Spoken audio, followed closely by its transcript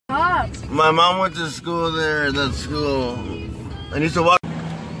up. My mom went to school there. That school. I used to walk.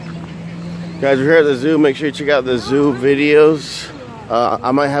 Guys, we're here at the zoo. Make sure you check out the zoo videos.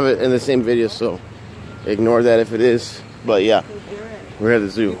 I might have it in the same video, so ignore that if it is. But yeah, we're at the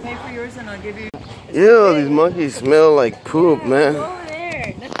zoo. Pay for yours and I'll give you. Ew, these monkeys smell like poop, man. Go over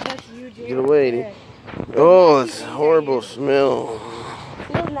there. That's you, Jared. Get away, dude. Oh, it's horrible smell.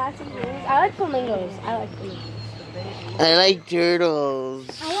 I like flamingos. I like turtles.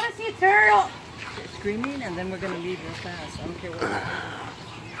 I want to see a turtle. Screaming and then we're going to leave real fast. I don't care what.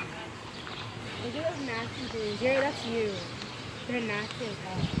 Look at those nasty things. Jerry, that's you. They're nasty as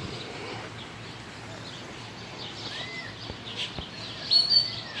hell.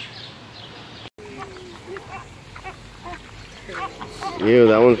 Ew,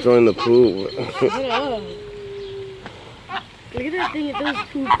 that one's showing the poop. Look at that thing, it does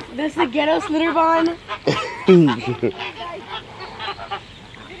poop. That's the ghetto Slitterbond.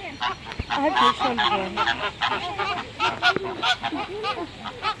 I have pushed one before.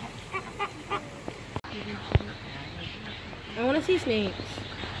 I want to see snakes.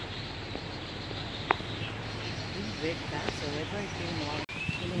 These big cats, so they're very cute.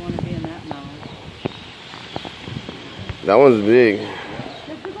 You don't want to be in that mound. That one's big.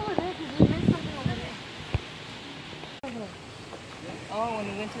 Let's go over there because we missed something over there. Oh, when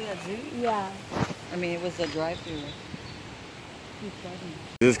we went to that zoo? Yeah. I mean, it was a drive-thru.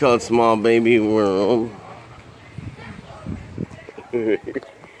 This is called Small Baby World. Can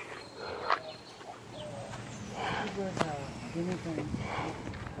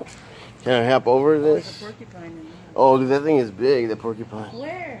I hop over this? There's a porcupine in there. Oh, dude, that thing is big, the porcupine.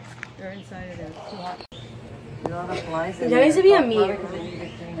 Where? They're inside of there. It's too hot. There's a lot of flies in There needs to be a mirror. Because they need to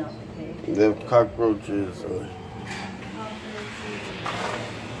clean out the cage. The cockroaches.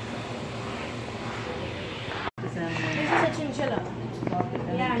 This animal. This is a chinchilla.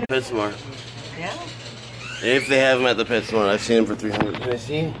 Yeah. PetSmart. Yeah? If they have them at the PetSmart, I've seen them for $300. Can I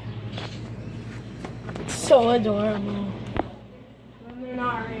see? So adorable. They're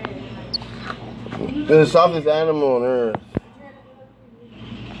not real. They're the softest animal on earth.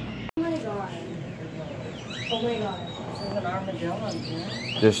 Oh my god. Oh my god. There's an armadillo in here.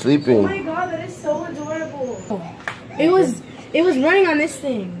 They're Oh sleeping. my god, that is so adorable. It was running on this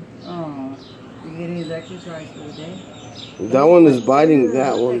thing. Oh, you're getting his exercise for the day? That one is biting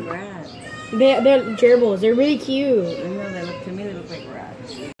that They look one. like rats. They're gerbils. They're really cute. I know, they look, to me they look like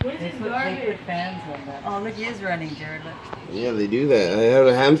rats. They put fans on that. Oh, look, he is running, Jared. Look. Yeah, they do that. I have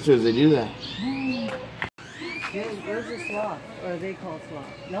the hamsters, they do that. Where's the sloth? Or are they called sloth?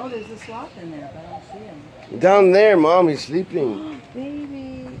 No, there's a sloth in there, but I don't see him. Down there, Mom, he's sleeping.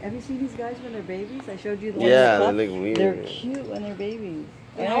 Baby. Have you seen these guys when they're babies? I showed you the Yeah, ones they that look weird. They're cute when they're babies.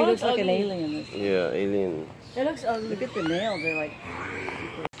 Yeah, I know he it looks looks like an ugly. alien. This. Yeah, alien. It looks ugly. Look at the nails. They're like...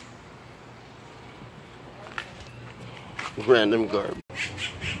 Random garbage.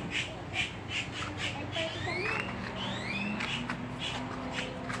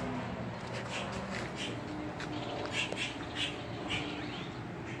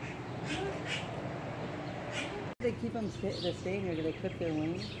 They keep them staying here. Do they clip their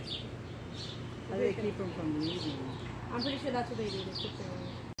wings? How do they keep them from leaving? I'm pretty sure that's what they do. They clip their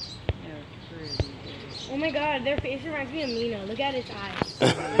wings. They're pretty. Oh my god, their face reminds me of Mina. Look at its eyes.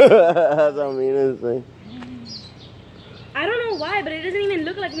 That's how Mina's saying. I don't know why, but it doesn't even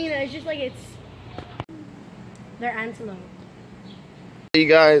look like Mina. It's just like it's... They're antelope. You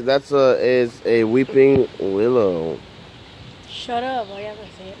guys, that's is a weeping willow. Shut up. Why you have to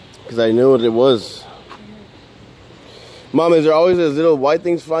say it? Because I knew what it was. Mom, is there always those little white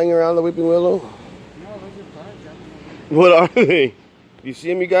things flying around the weeping willow? No, those are bugs. What are they? You see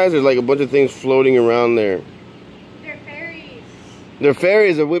them, you guys? There's like a bunch of things floating around there. They're fairies. They're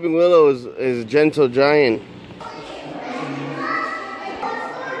fairies. The weeping willow is a gentle giant.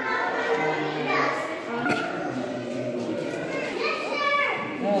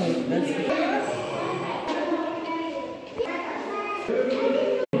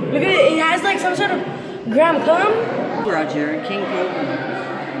 Look at it. It has like some sort of Graham Cum. Roger, king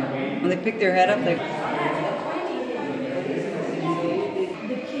cobra. When they pick their head up, they...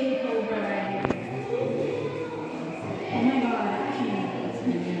 The king cobra right here. Oh my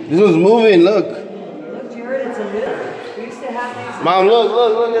god. This one's moving, look. Look, Jared, it's a little... We used to have these... Mom,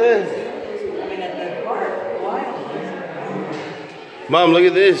 look at this. I mean, at the park, wild. Mom, look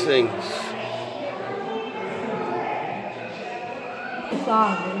at this thing.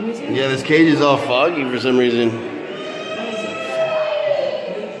 Fog. Let me see. Yeah, this cage is all foggy for some reason.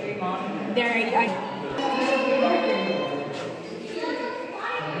 There,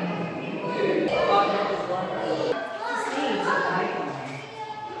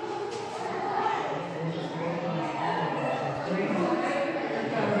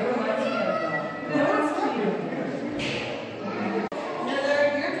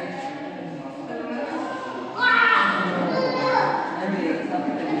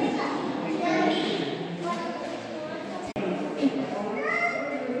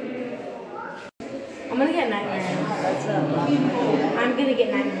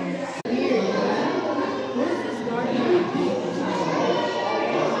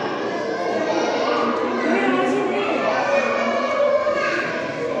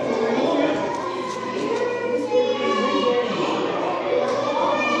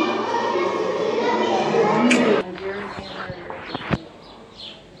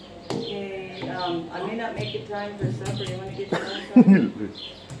 I may not make it time for supper. You want to get your own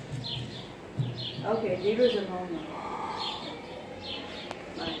supper? Okay, Deidre's at home now.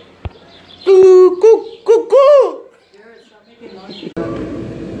 Bye. Jared, stop making noise.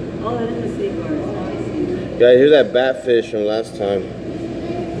 Oh, that is a seagull. It's not a seagull. Guys, here's that batfish from last time.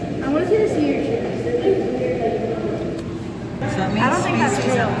 I want to see the sea urchins. So it means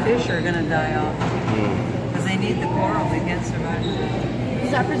species of fish are going to die off. Because they need the coral. They can't survive.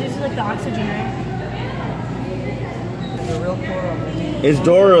 Does that produce like the oxygen, right? The real coral. It's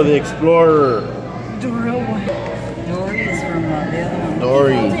Dora the Explorer. Dora what? Dory is from the other one.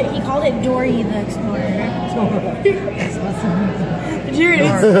 Dory. He called it Dory the Explorer. Jared,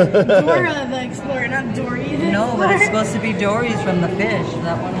 it's Dora the Explorer, not Dory the Explorer. No, but it's supposed to be Dory's from the fish.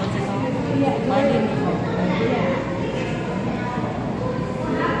 That one, what's it called? Yeah, Dory.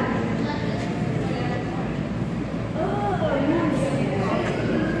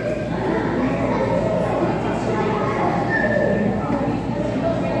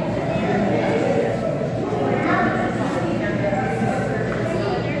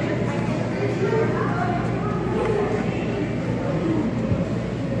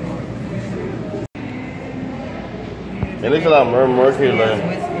 It looks a lot more murky Yes, than.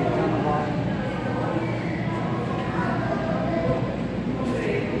 whiskey on the bottom.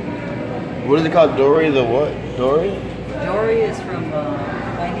 What is it called? Dory the what? Dory? Dory is from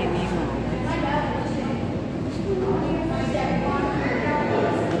Finding Nemo.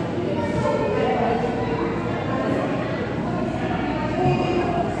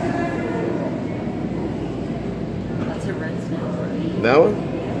 That's a red snake. That one?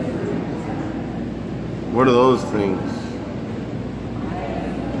 What are those things?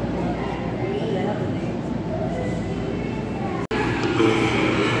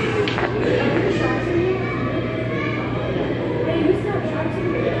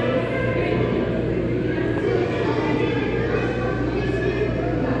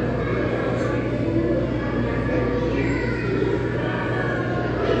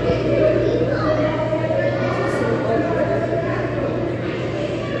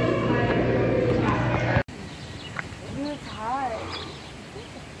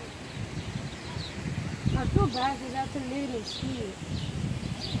 I feel bad because I have to literally ski.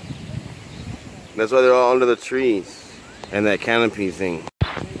 That's why they're all under the trees and that canopy thing.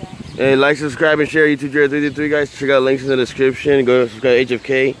 Hey, like, subscribe, and share YouTube Jared333, guys. Check out links in the description. Go subscribe to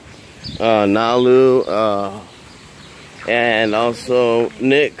HFK, Nalu, and also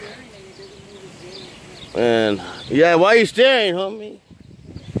Nick. And yeah, why are you staring, homie?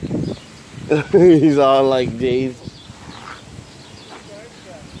 He's all like dazed.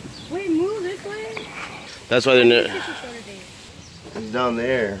 Wait, move this way? That's why they're it's down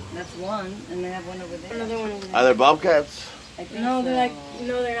there. That's one, and they have one over there. Another one over there. Are there bobcats? I think No, they're so. like,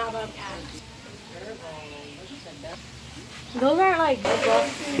 no, they're not bobcats. Those aren't like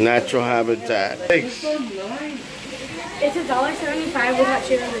Natural habitat. It's $1.75 without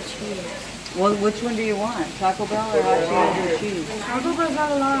shit on the cheese. Well, which one do you want? Taco Bell or hot Cheetos or cheese? Taco Bell's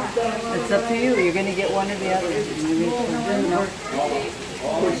not a lot. It's up to you. You're going to get one or the other. No.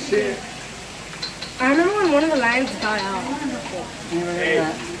 I remember when one of the lions got out. Never heard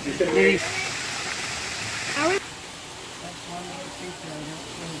that. Did he?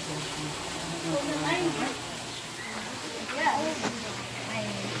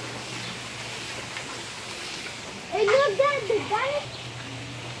 Hey, look, Dad, the guy.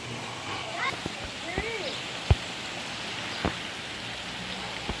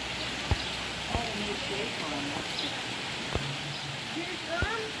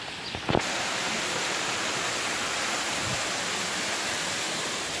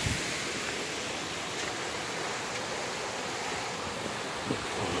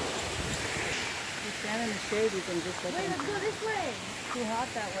 Stand in the shade, you can just look Wait, let's go this way. It's too hot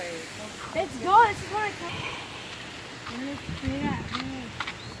that way. Let's go. This is what I come. Yeah.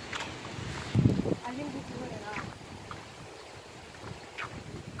 I think this is what it is.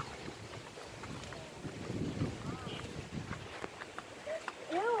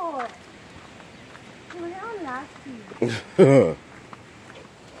 Ew. Look how nasty.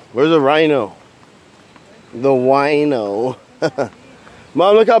 Where's the rhino? The wino.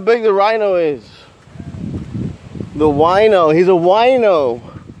 Mom, look how big the rhino is. The wino. He's a wino.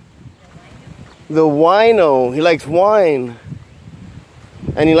 The wino. He likes wine.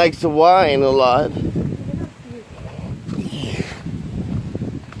 And he likes to whine a lot.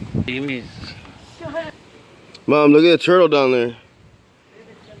 Mom, look at the turtle down there.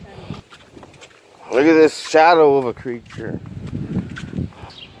 Look at this shadow of a creature. I'm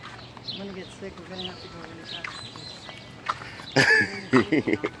going to get sick. We're going to have to go really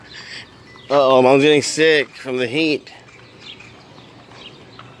fast. Uh-oh, Mom's getting sick from the heat.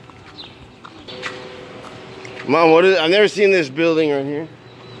 Mom, what is it? I've never seen this building right here.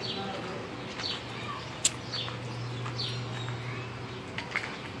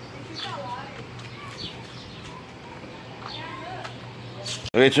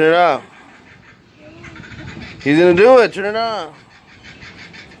 Okay, turn it off. He's gonna do it. Turn it off.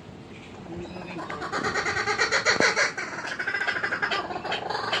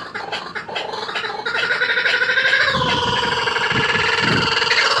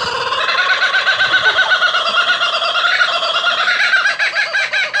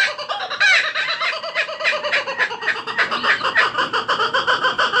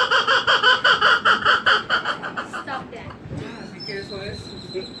 Stop that.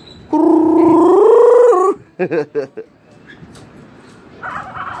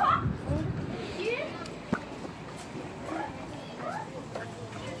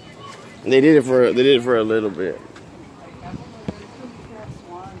 They did it for a little bit.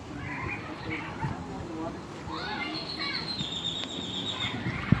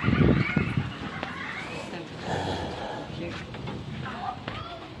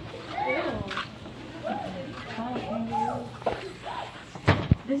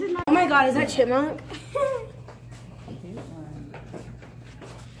 This is not. Oh my God, is that chipmunk?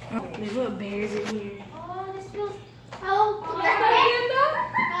 They put bears in here.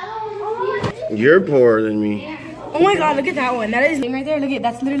 You're poorer than me. Oh my God, look at that one. That is me right there. Look at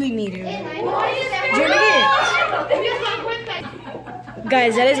that's literally me, dude. Dude, look at it.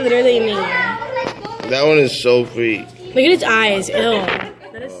 Guys, that is literally me. That one is so freak. Look at its eyes. Ew.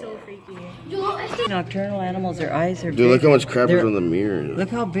 That is so freaky. Nocturnal animals, their eyes are big. Dude, look how much crap is They're- on the mirror. Look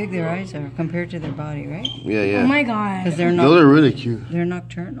how big their eyes are compared to their body, right? Yeah, yeah. Oh my God. Because they're Those not. are really cute. They're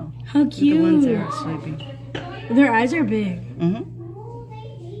nocturnal. How They're the ones that cute. are sleeping. Their eyes are big. Mm-hmm.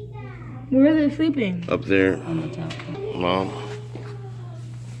 Where are they sleeping? Up there, On the top. Mom.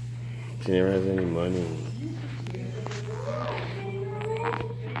 She never has any money.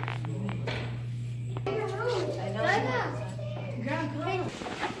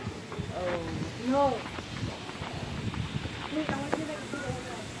 No.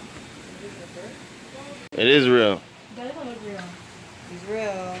 It is real. That doesn't look real. He's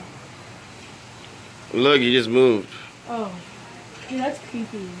real. Look, you just moved. Oh. Dude, that's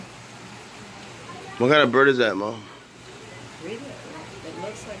creepy. What kind of bird is that, Mom? Read it. It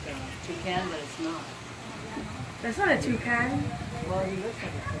looks like a toucan, but it's not. That's not a toucan. Well, he looks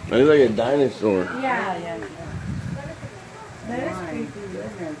like a toucan. That is like a dinosaur. Yeah. Yeah. That is creepy.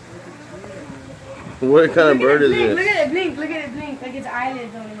 What kind of bird is Look this? at it blink. Look at it blink. Like its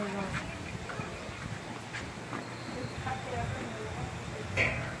eyelids don't even go.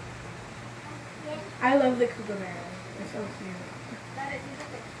 I love the kookaburra. They're so cute.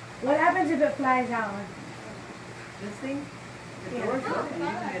 What happens if it flies out? This thing? The Yeah. door's open. You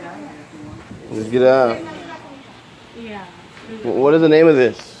can get out of it if you want. Let's get out. Yeah. What is the name of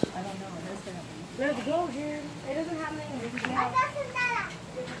this? I don't know. It has to happen. Let's go, dude. It doesn't have any.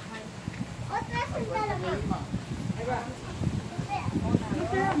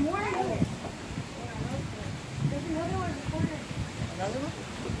 There are more in here. There's another one in the corner. Another one?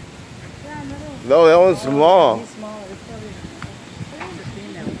 Yeah, another one. No, that one's small. He's smaller. It's probably the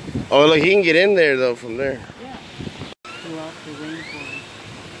female. Oh, look, he can get in there, though, from there. Throughout the rainforest.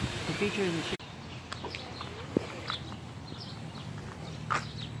 The feature is the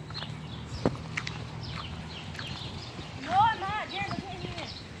No, I'm not. Jared, look at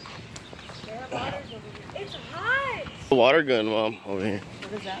here. It's hot. A water gun, Mom, over here.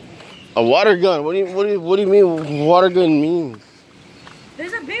 What does that mean? A water gun? What do you mean water gun means?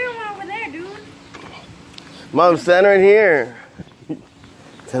 There's a bigger one over there, dude. Mom, stand right here.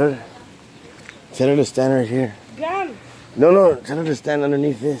 Tell her to stand right here. Grab. No, tell her to stand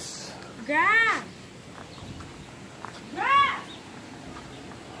underneath this. Grab. Grab.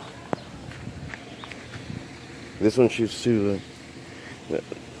 This one shoots too, look.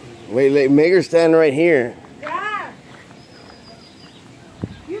 Wait, make her stand right here. Grab.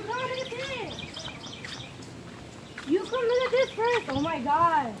 You come look at this. You come look at this first. Oh my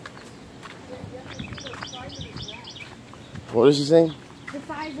God. What is she saying? The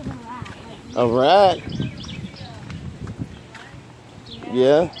size of a rat. A rat?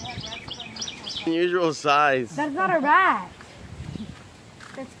 Yeah. Unusual size. That's not a rat.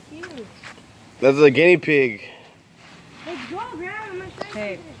 That's cute. That's a guinea pig. Let's go, Grab. I'm gonna show you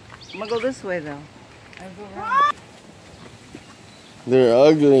Hey, something. I'm gonna go this way though. I go around. They're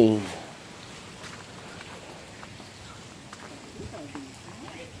ugly.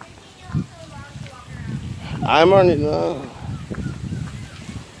 I'm already.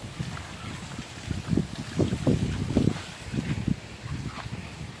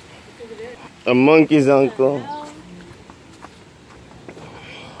 A monkey's uncle.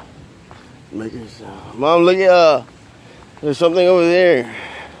 Making sound. Mom, look at there's something over there.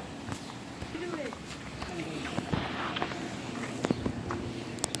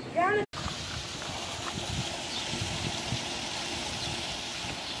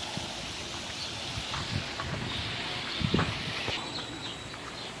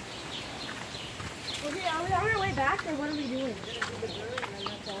 Okay, are we on our way back or what are we doing?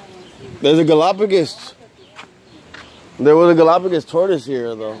 There's a Galapagos. There was a Galapagos tortoise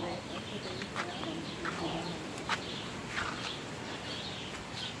here, though.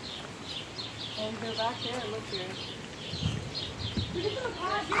 And they're back there. Look here.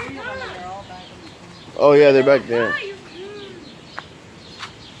 They're all back in the Oh yeah, they're back there.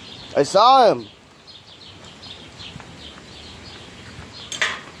 I saw him.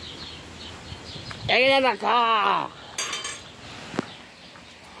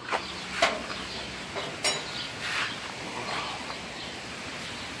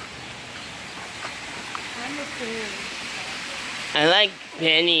 I like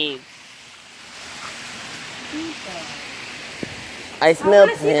pennies. I smell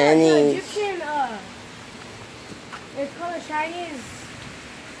pennies. Egyptian, it's called a Chinese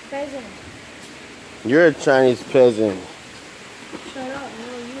pheasant. You're a Chinese peasant. Shut up, no,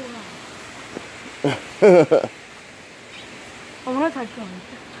 you are. I want to touch one.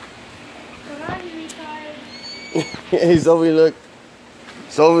 Come on, you retard. Hey, Sophie, look.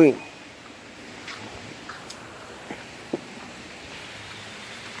 Sophie.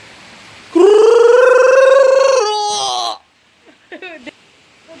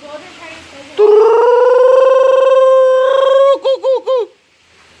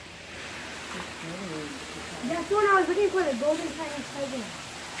 That's the one I was looking for, the golden Chinese pheasant.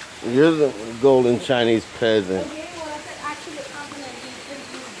 You're the golden Chinese peasant. Okay, well, that's actually a compliment.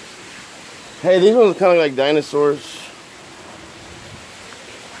 Hey, these ones kind of like dinosaurs.